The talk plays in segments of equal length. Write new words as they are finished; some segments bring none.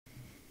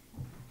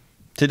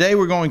Today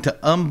we're going to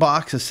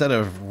unbox a set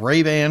of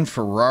Ray-Ban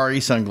Ferrari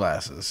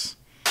sunglasses.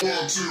 1, 2,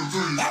 3.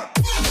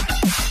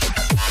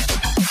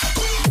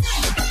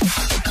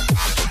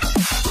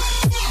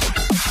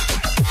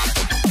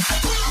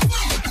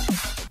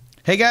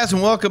 Hey guys,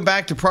 and welcome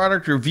back to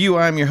Product Review.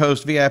 I'm your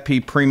host,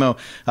 VIPPrimo.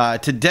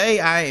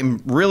 Today I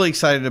am really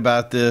excited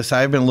about this.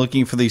 I've been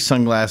looking for these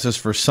sunglasses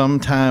for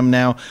some time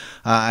now,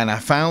 and I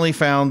finally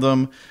found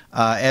them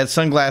at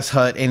Sunglass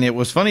Hut. And it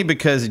was funny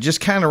because it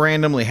just kind of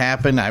randomly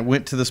happened. I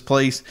went to this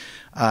place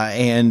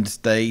and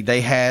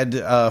they had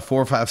 4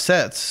 or 5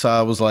 sets. So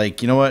I was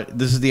like, you know what?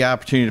 This is the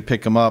opportunity to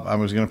pick them up. I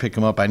was going to pick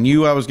them up. I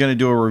knew I was going to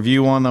do a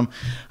review on them,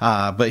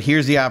 but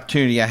here's the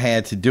opportunity I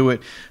had to do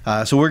it.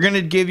 So we're going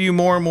to give you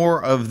more and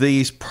more of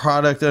these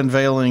product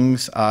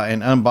unveilings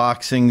and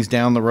unboxings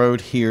down the road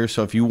here.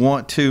 So if you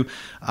want to,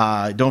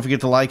 don't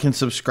forget to like and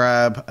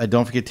subscribe.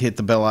 Don't forget to hit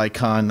the bell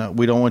icon.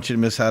 We don't want you to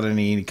miss out on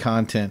any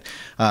content.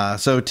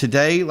 So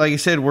today, like I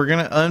said, we're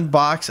going to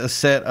unbox a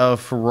set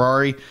of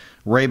Ferrari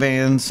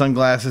Ray-Ban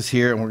sunglasses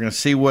here, and we're going to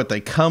see what they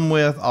come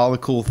with, all the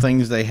cool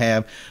things they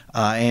have,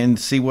 and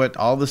see what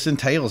all this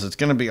entails. It's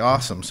going to be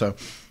awesome. So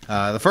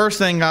the first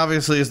thing,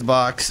 obviously, is the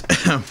box.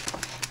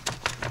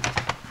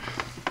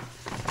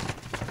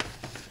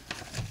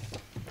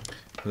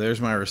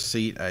 There's my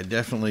receipt. I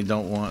definitely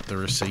don't want the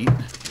receipt.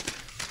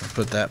 I'll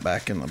put that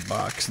back in the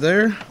box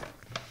there.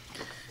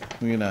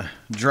 I'm going to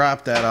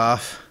drop that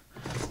off.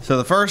 So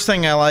the first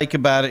thing I like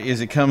about it is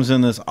it comes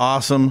in this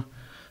awesome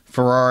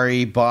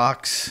Ferrari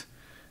box.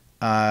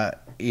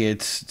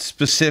 It's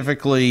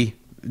specifically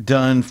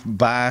done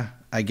by,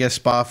 I guess,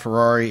 Spa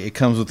Ferrari. It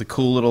comes with a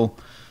cool little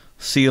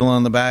seal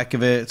on the back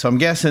of it. So I'm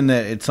guessing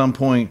that at some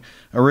point,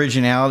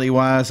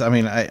 originality-wise, I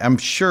mean, I'm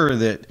sure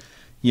that,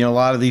 you know, a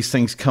lot of these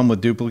things come with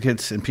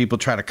duplicates and people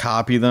try to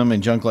copy them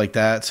and junk like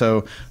that.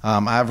 So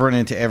I've run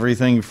into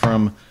everything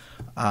from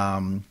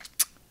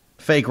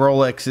fake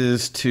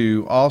Rolexes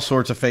to all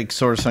sorts of fake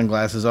sort of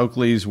sunglasses.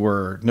 Oakley's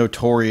were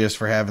notorious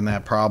for having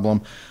that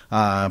problem.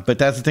 But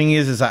that's the thing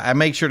is I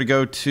make sure to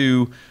go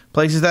to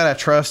places that I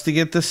trust to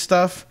get this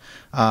stuff.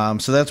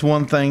 So that's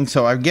one thing.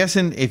 So I'm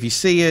guessing if you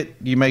see it,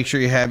 you make sure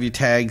you have your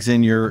tags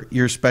in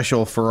your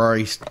special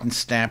Ferrari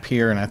snap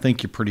here, and I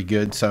think you're pretty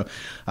good. So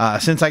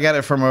since I got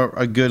it from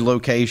a good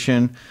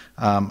location,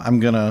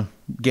 I'm going to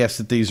guess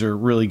that these are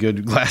really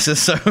good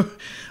glasses. So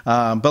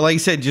but like I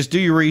said, just do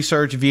your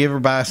research. If you ever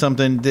buy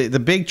something, the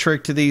big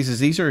trick to these is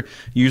these are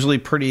usually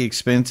pretty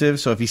expensive.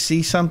 So if you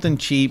see something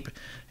cheap,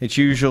 it's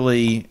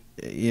usually,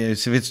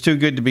 if it's too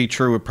good to be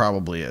true, it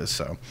probably is.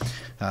 So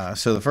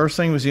so the first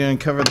thing was you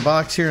uncover the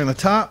box here in the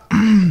top.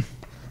 And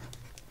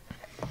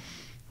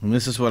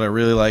this is what I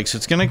really like. So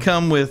it's going to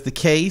come with the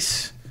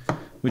case,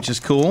 which is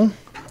cool.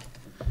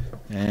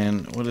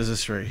 And what is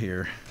this right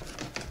here?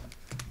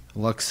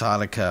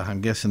 Luxottica.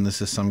 I'm guessing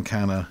this is some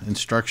kind of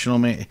instructional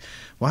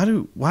Why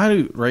do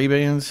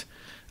Ray-Bans,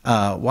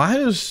 why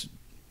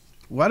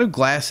do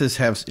glasses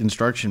have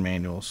instruction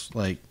manuals?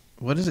 Like,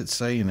 what does it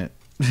say in it?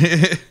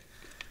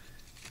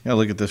 Gotta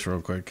look at this real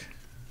quick.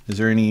 Is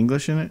there any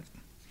English in it?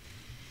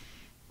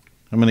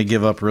 I'm gonna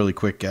give up really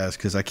quick, guys,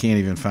 because I can't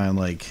even find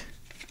like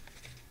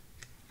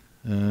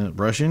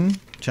Russian,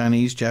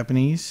 Chinese,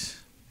 Japanese.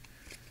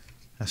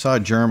 I saw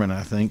German,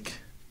 I think.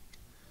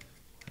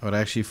 Oh, it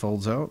actually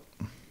folds out.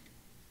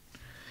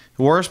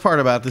 The worst part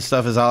about this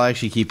stuff is I'll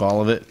actually keep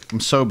all of it. I'm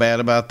so bad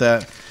about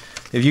that.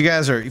 If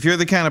you're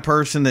the kind of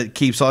person that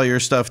keeps all your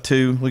stuff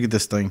too, look at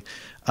this thing.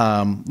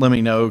 Let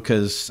me know,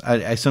 because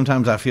I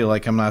sometimes I feel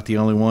like I'm not the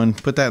only one.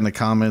 Put that in the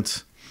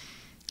comments.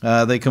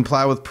 They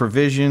comply with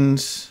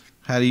provisions.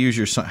 How to use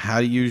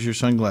your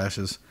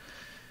sunglasses.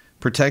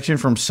 Protection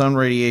from sun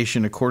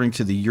radiation according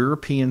to the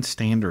European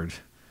standard.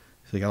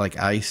 So they got like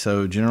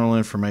ISO, general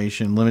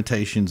information,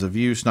 limitations of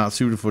use, not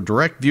suitable for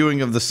direct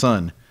viewing of the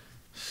sun.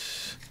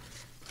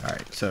 All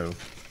right, so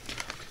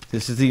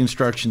this is the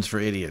instructions for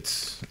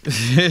idiots.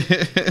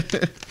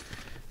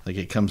 Like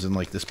it comes in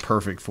like this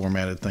perfect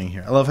formatted thing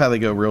here. I love how they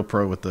go real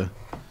pro with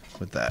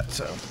that.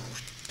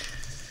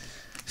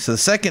 So the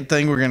second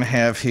thing we're gonna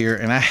have here,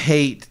 and I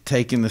hate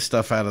taking the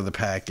stuff out of the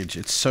package.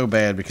 It's so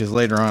bad because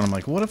later on I'm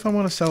like, what if I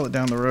want to sell it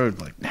down the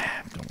road? Like, nah,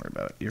 don't worry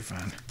about it. You're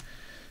fine.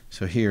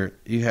 So here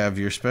you have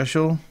your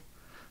special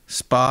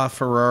Spa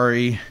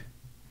Ferrari.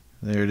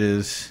 There it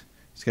is.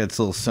 It's got its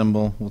little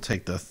symbol. We'll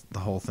take the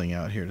whole thing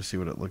out here to see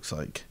what it looks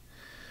like.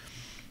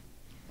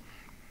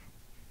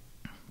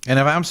 And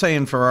if I'm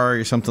saying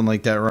Ferrari or something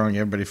like that wrong,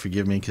 everybody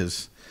forgive me,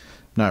 because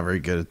I'm not very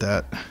good at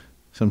that.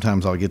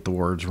 Sometimes I'll get the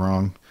words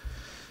wrong.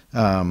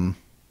 The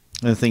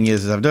thing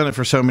is I've done it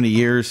for so many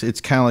years. It's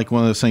kind of like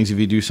one of those things, if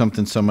you do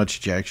something so much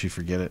that you actually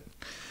forget it.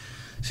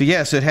 So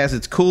yeah, so it has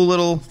its cool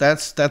little,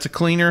 that's a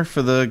cleaner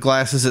for the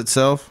glasses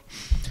itself.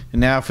 And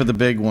now for the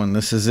big one.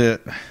 This is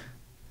it.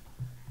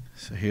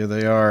 So here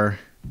they are.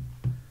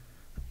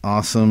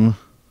 Awesome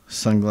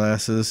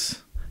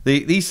sunglasses.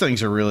 These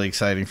things are really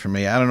exciting for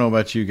me. I don't know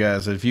about you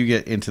guys, but if you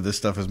get into this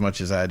stuff as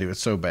much as I do, it's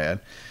so bad.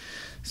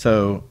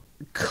 So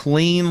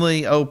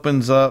cleanly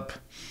opens up.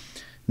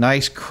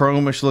 Nice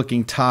chromish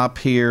looking top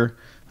here.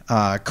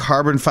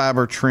 carbon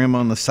fiber trim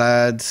on the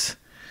sides,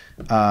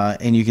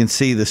 and you can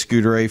see the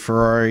Scuderia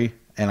Ferrari.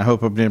 And I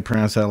hope I didn't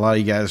pronounce that. A lot of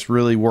you guys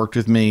really worked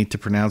with me to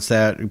pronounce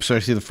that,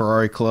 especially the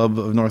Ferrari Club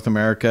of North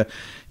America.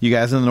 You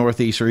guys in the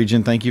Northeast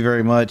region, thank you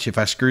very much. If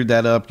I screwed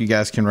that up, you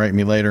guys can write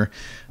me later,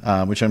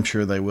 which I'm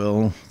sure they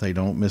will. They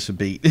don't miss a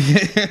beat.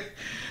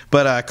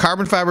 But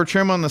carbon fiber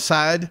trim on the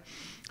side,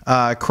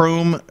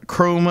 chrome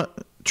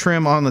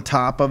trim on the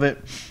top of it.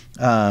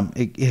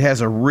 It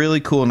has a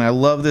really cool, and I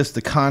love this,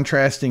 the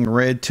contrasting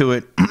red to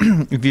it.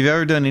 If you've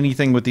ever done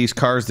anything with these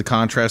cars, the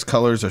contrast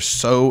colors are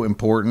so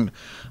important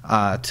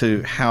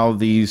to how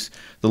the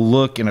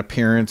look and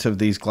appearance of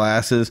these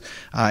glasses,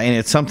 and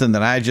it's something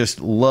that I just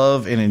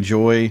love and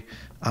enjoy.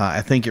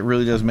 I think it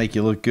really does make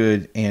you look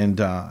good, and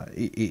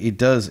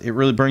it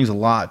really brings a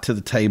lot to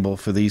the table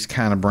for these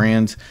kind of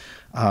brands,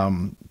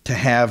 to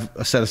have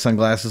a set of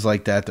sunglasses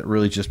like that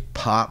really just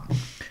pop.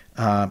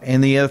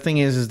 And the other thing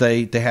is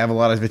they have a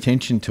lot of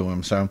attention to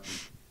them. So,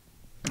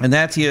 and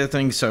that's the other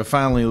thing. So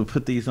finally we'll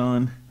put these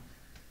on.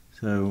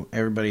 So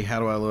everybody, how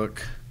do I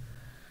look?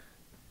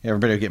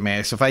 Everybody will get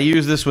mad. So if I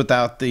use this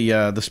without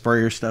the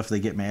sprayer stuff, they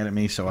get mad at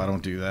me. So I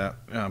don't do that.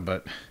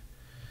 But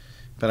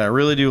I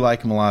really do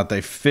like them a lot. They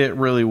fit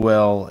really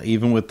well,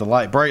 even with the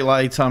bright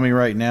lights on me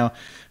right now.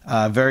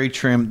 Very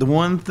trim. The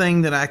one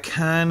thing that I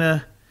kind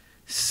of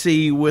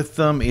see with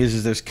them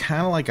is there's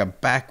kind of like a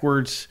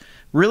backwards.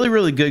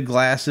 Really good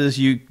glasses.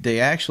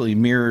 They actually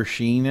mirror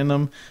sheen in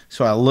them.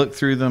 So I look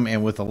through them,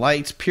 and with the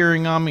lights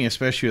peering on me,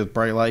 especially with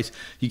bright lights,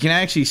 you can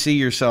actually see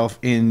yourself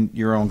in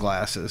your own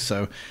glasses.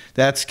 So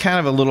that's kind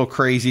of a little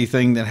crazy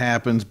thing that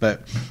happens.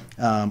 But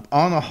on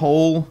the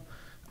whole,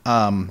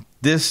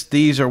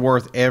 these are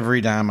worth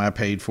every dime I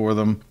paid for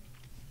them.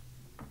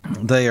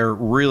 They are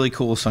really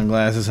cool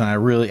sunglasses,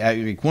 and one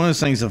of those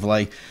things of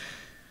like,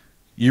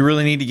 you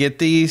really need to get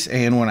these.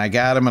 And when I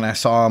got them and I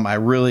saw them,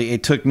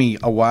 it took me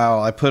a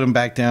while. I put them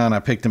back down, I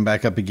picked them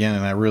back up again,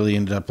 and I really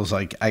ended up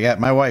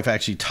my wife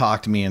actually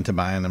talked me into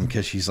buying them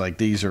because she's like,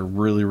 these are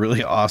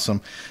really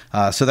awesome.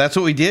 So that's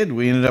what we did.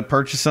 We ended up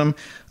purchasing them,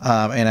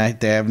 and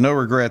they have no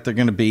regret. They're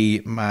going to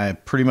be my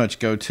pretty much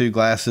go-to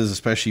glasses,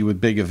 especially with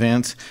big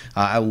events.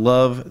 I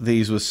love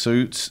these with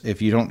suits.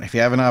 If you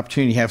have an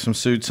opportunity to have some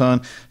suits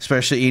on,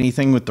 especially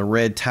anything with the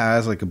red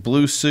ties, like a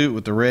blue suit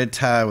with the red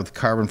tie with the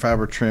carbon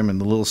fiber trim and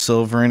the little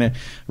silver in it,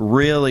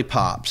 really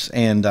pops.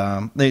 And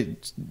they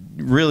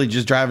really,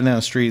 just driving down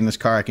the street in this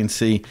car, I can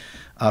see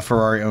a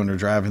Ferrari owner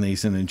driving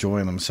these and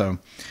enjoying them. So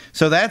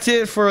that's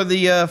it for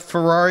the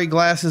Ferrari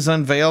glasses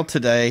unveiled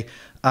today.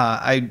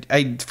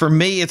 For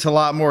me, it's a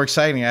lot more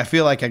exciting. I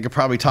feel like I could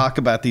probably talk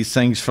about these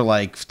things for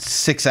like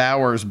 6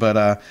 hours,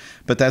 but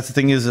that's the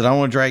thing, is that I don't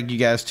want to drag you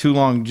guys too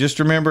long. Just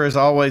remember, as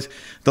always,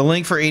 the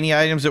link for any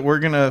items that we're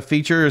going to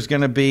feature is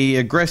going to be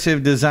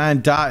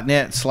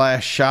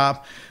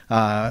aggressivedesign.net/shop.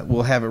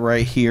 We'll have it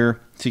right here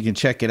so you can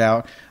check it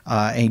out,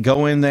 and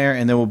go in there,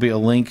 and there will be a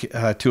link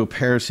to a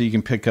pair so you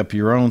can pick up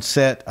your own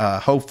set.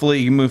 Hopefully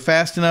you can move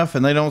fast enough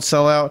and they don't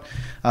sell out,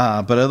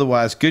 but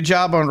otherwise, good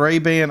job on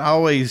Ray-Ban.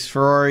 Always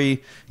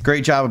Ferrari,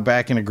 great job of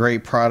backing a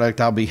great product.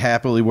 I'll be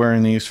happily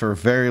wearing these for a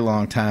very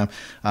long time.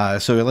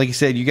 So like I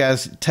said, you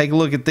guys take a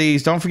look at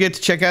these. Don't forget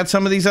to check out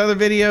some of these other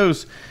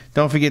videos.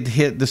 Don't forget to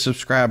hit the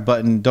subscribe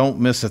button. Don't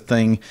miss a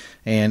thing,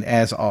 and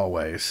as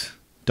always,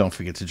 don't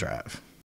forget to drive.